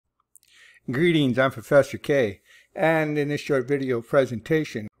Greetings, I'm Professor K, and in this short video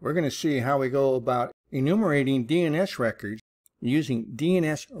presentation we're going to see how we go about enumerating DNS records using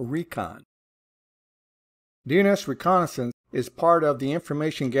DNSRecon. DNS reconnaissance is part of the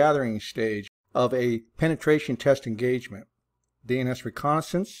information gathering stage of a penetration test engagement. DNS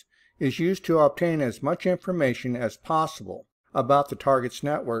reconnaissance is used to obtain as much information as possible about the target's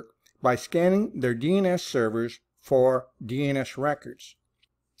network by scanning their DNS servers for DNS records.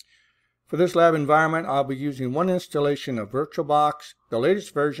 For this lab environment, I'll be using one installation of VirtualBox, the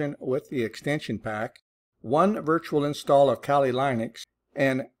latest version with the extension pack, one virtual install of Kali Linux,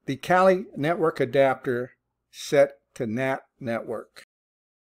 and the Kali network adapter set to NAT network.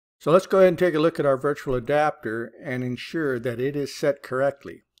 So let's go ahead and take a look at our virtual adapter and ensure that it is set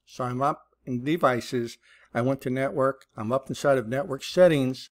correctly. So I'm up in devices, I went to network, I'm up inside of network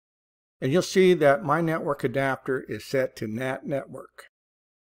settings, and you'll see that my network adapter is set to NAT network.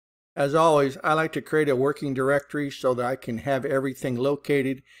 As always, I like to create a working directory so that I can have everything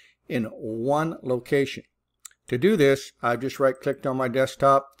located in one location. To do this, I've just right-clicked on my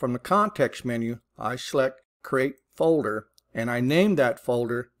desktop. From the context menu, I select Create Folder, and I name that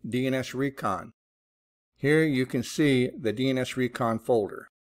folder DNSRecon. Here you can see the DNSRecon folder.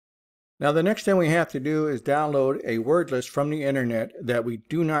 Now the next thing we have to do is download a word list from the internet that we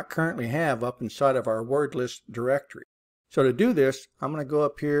do not currently have up inside of our word list directory. So to do this, I'm going to go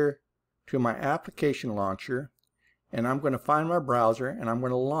up here to my application launcher, and I'm going to find my browser and I'm going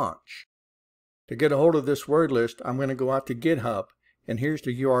to launch. To get a hold of this word list, I'm going to go out to GitHub, and here's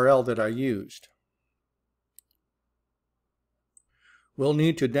the URL that I used. We'll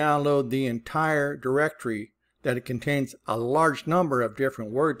need to download the entire directory that it contains a large number of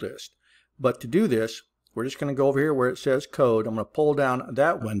different word lists. But to do this, we're just going to go over here where it says code. I'm going to pull down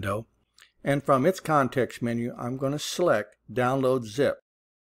that window, and from its context menu, I'm going to select Download Zip.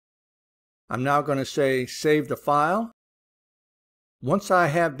 I'm now going to say Save the file. Once I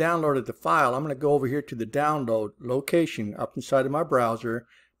have downloaded the file, I'm going to go over here to the download location up inside of my browser,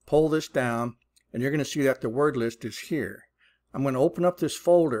 pull this down, and you're going to see that the word list is here. I'm going to open up this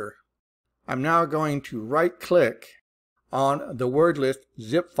folder. I'm now going to right-click on the word list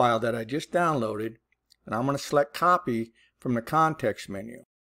zip file that I just downloaded, and I'm going to select Copy from the context menu.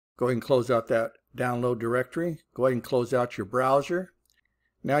 Go ahead and close out that download directory. Go ahead and close out your browser.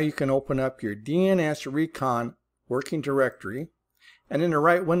 Now you can open up your DNSRecon working directory, and in the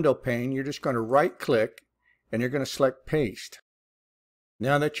right window pane you're just going to right click and you're going to select Paste.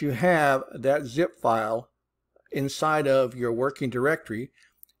 Now that you have that zip file inside of your working directory,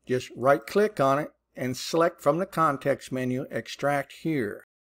 just right click on it and select from the context menu Extract Here.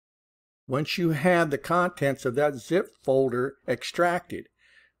 Once you have the contents of that zip folder extracted,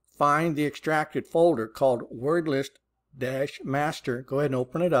 find the extracted folder called wordlist-master. Go ahead and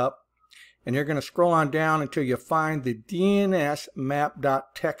open it up, and you're going to scroll on down until you find the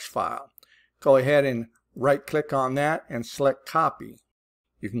DNSMap.txt file. Go ahead and right click on that and select Copy.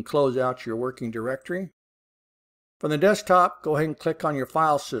 You can close out your working directory. From the desktop, go ahead and click on your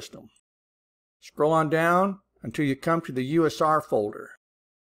file system. Scroll on down until you come to the USR folder.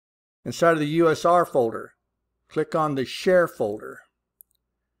 Inside of the USR folder, click on the Share folder.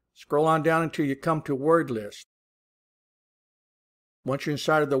 Scroll on down until you come to Word List. Once you're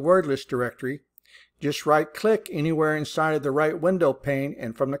inside of the Word List directory, just right-click anywhere inside of the right window pane,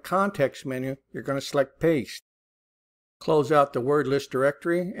 and from the context menu, you're going to select Paste. Close out the Word List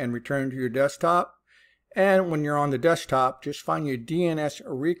directory and return to your desktop. And when you're on the desktop, just find your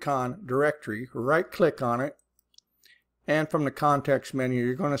DNSRecon directory, right-click on it, and from the context menu,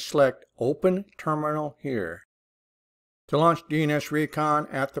 you're going to select Open Terminal here. To launch DNSRecon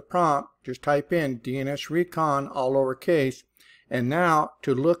at the prompt, just type in DNSRecon all lowercase, and now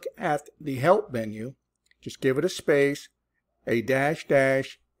to look at the help menu, just give it a space, a dash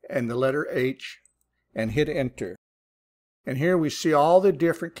dash, and the letter H, and hit enter. And here we see all the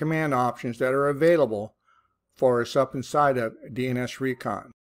different command options that are available for us up inside of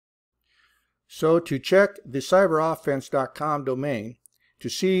DNSRecon. So to check the cyberoffense.com domain to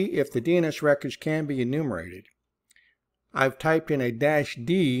see if the DNS records can be enumerated, I've typed in a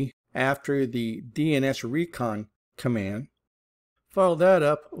 -D after the DNSRecon command. Follow that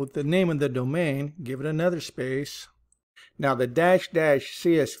up with the name of the domain, give it another space. Now the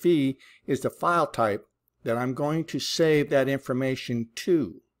 --CSV is the file type that I'm going to save that information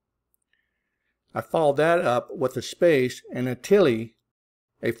to. I follow that up with a space and a tilde,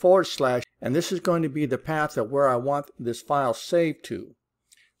 a /, and this is going to be the path of where I want this file saved to.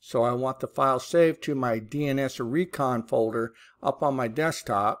 So I want the file saved to my DNSRecon folder up on my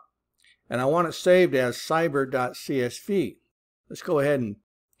desktop, and I want it saved as cyber.csv. Let's go ahead and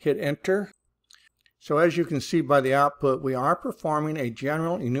hit enter. So as you can see by the output, we are performing a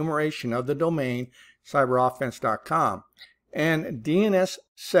general enumeration of the domain cyberoffense.com, and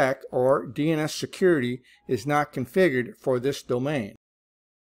DNSSEC or DNS security is not configured for this domain.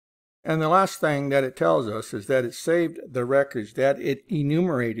 And the last thing that it tells us is that it saved the records that it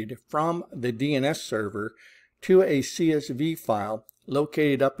enumerated from the DNS server to a CSV file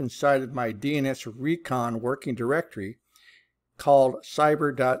located up inside of my DNSRecon working directory called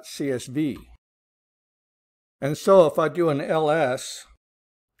cyber.csv. And so if I do an ls,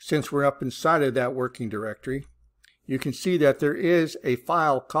 since we're up inside of that working directory, you can see that there is a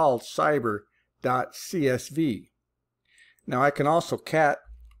file called cyber.csv. Now I can also cat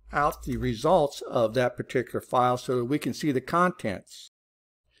out the results of that particular file so that we can see the contents.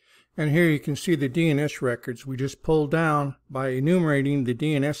 And here you can see the DNS records we just pulled down by enumerating the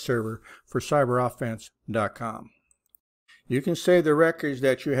DNS server for cyberoffense.com. You can save the records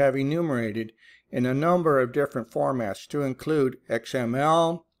that you have enumerated in a number of different formats to include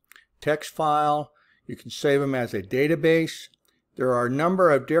XML, text file. You can save them as a database. There are a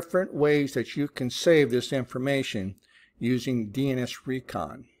number of different ways that you can save this information using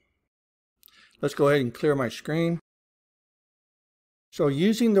DNSRecon. Let's go ahead and clear my screen. So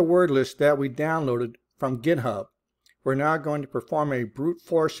using the word list that we downloaded from GitHub, we're now going to perform a brute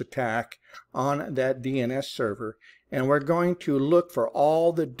force attack on that DNS server, and we're going to look for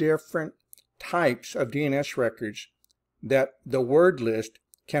all the different types of DNS records that the word list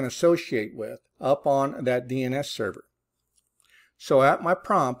can associate with up on that DNS server. So at my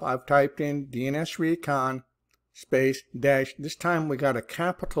prompt, I've typed in DNSRecon space dash, this time we got a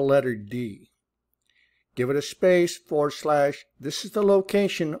capital letter D. Give it a space / this is the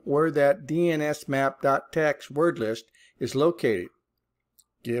location where that DNSMap.txt word list is located.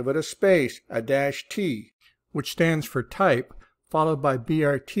 Give it a space, a -T, which stands for type, followed by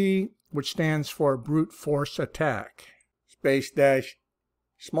BRT, which stands for brute force attack. Space dash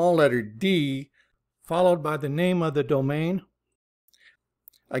small letter D, followed by the name of the domain.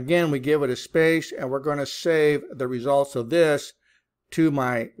 Again, we give it a space, and we're going to save the results of this to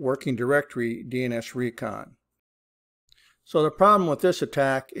my working directory DNSRecon. So the problem with this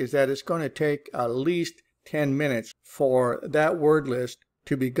attack is that it's going to take at least 10 minutes for that word list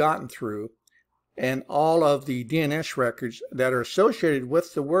to be gotten through, and all of the DNS records that are associated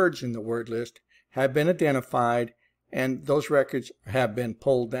with the words in the word list have been identified, and those records have been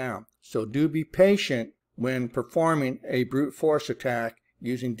pulled down. So do be patient when performing a brute force attack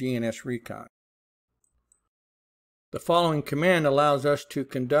using DNSRecon. The following command allows us to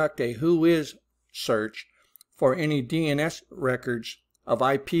conduct a whois search for any DNS records of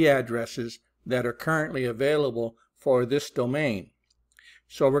IP addresses that are currently available for this domain.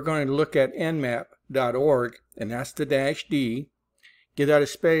 So we're going to look at nmap.org, and that's the -D. Give that a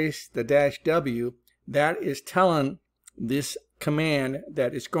space, the -W. That is telling this command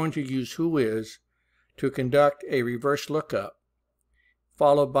that it's going to use whois to conduct a reverse lookup,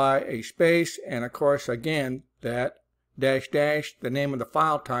 followed by a space, and of course again that -- the name of the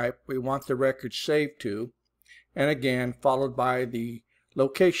file type we want the record saved to, and again followed by the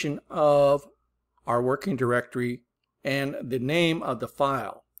location of our working directory and the name of the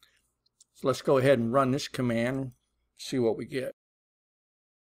file. So let's go ahead and run this command, see what we get.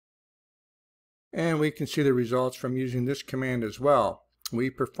 And we can see the results from using this command as well. We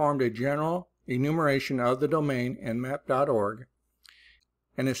performed a general enumeration of the domain nmap.org,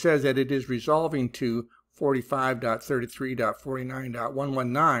 and it says that it is resolving to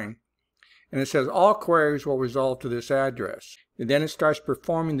 45.33.49.119, and it says all queries will resolve to this address. And then it starts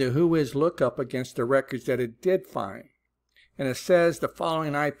performing the whois lookup against the records that it did find. And it says the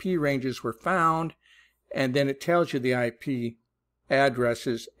following IP ranges were found, and then it tells you the IP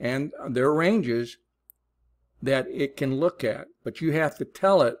addresses and their ranges that it can look at. But you have to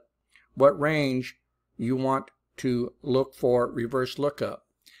tell it what range you want to look for reverse lookup.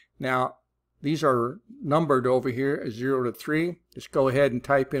 Now, these are numbered over here as 0 to 3. Just go ahead and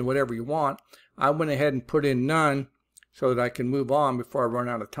type in whatever you want. I went ahead and put in none so that I can move on before I run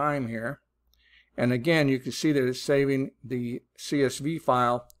out of time here. And again, you can see that it's saving the CSV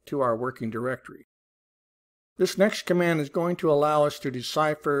file to our working directory. This next command is going to allow us to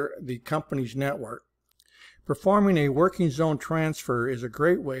decipher the company's network. Performing a working zone transfer is a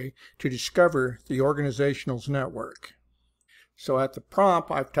great way to discover the organization's network. So at the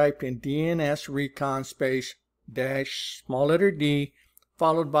prompt, I've typed in DNSRecon space dash small letter D,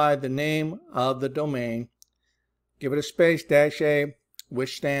 followed by the name of the domain. Give it a space -A,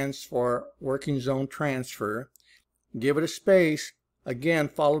 which stands for working zone transfer. Give it a space, again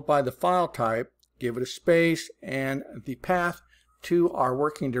followed by the file type. Give it a space and the path to our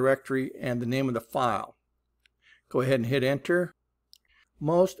working directory and the name of the file. Go ahead and hit enter.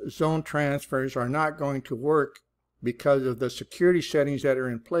 Most zone transfers are not going to work because of the security settings that are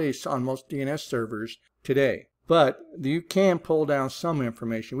in place on most DNS servers today. But you can pull down some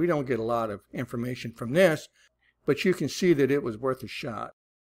information. We don't get a lot of information from this, but you can see that it was worth a shot.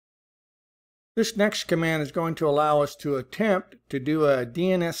 This next command is going to allow us to attempt to do a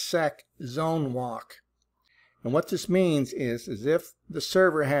DNSSEC zone walk. And what this means is if the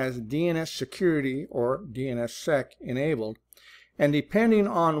server has DNS security or DNSSEC enabled, and depending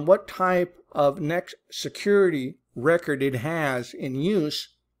on what type of next security record it has in use,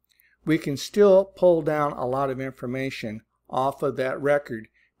 we can still pull down a lot of information off of that record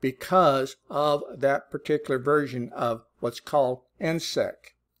because of that particular version of what's called NSEC.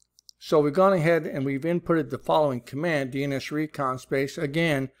 So we've gone ahead and we've inputted the following command, DNSRecon space,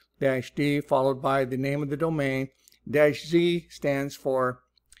 again, -D followed by the name of the domain, -Z stands for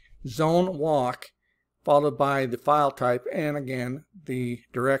zone walk, followed by the file type, and again, the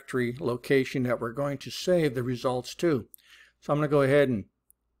directory location that we're going to save the results to. So I'm going to go ahead and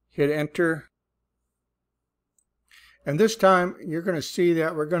hit enter. And this time, you're going to see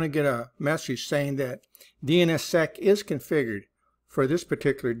that we're going to get a message saying that DNSSEC is configured for this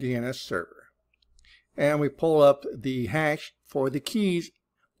particular DNS server. And we pull up the hash for the keys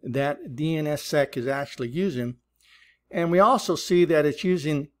that DNSSEC is actually using. And we also see that it's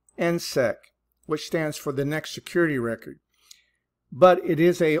using NSEC, which stands for the next security record. But it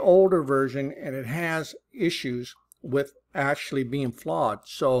is an older version and it has issues with actually being flawed.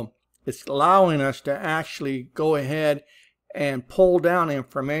 So it's allowing us to actually go ahead and pull down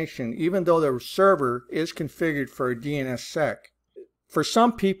information even though the server is configured for DNSSEC. For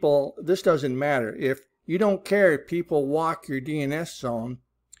some people, this doesn't matter. If you don't care if people walk your DNS zone,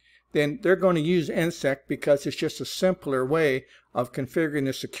 then they're going to use NSEC because it's just a simpler way of configuring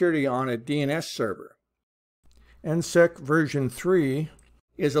the security on a DNS server. NSEC version 3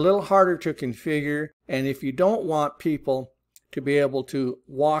 is a little harder to configure, and if you don't want people to be able to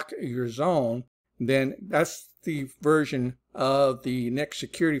walk your zone, then that's the version of the next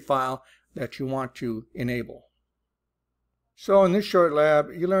security file that you want to enable. So in this short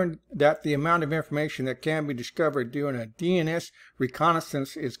lab, you learned that the amount of information that can be discovered during a DNS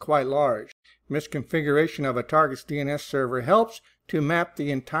reconnaissance is quite large. Misconfiguration of a target's DNS server helps to map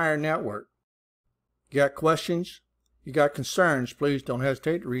the entire network. You got questions? You got concerns? Please don't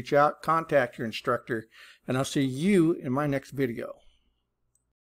hesitate to reach out, contact your instructor, and I'll see you in my next video.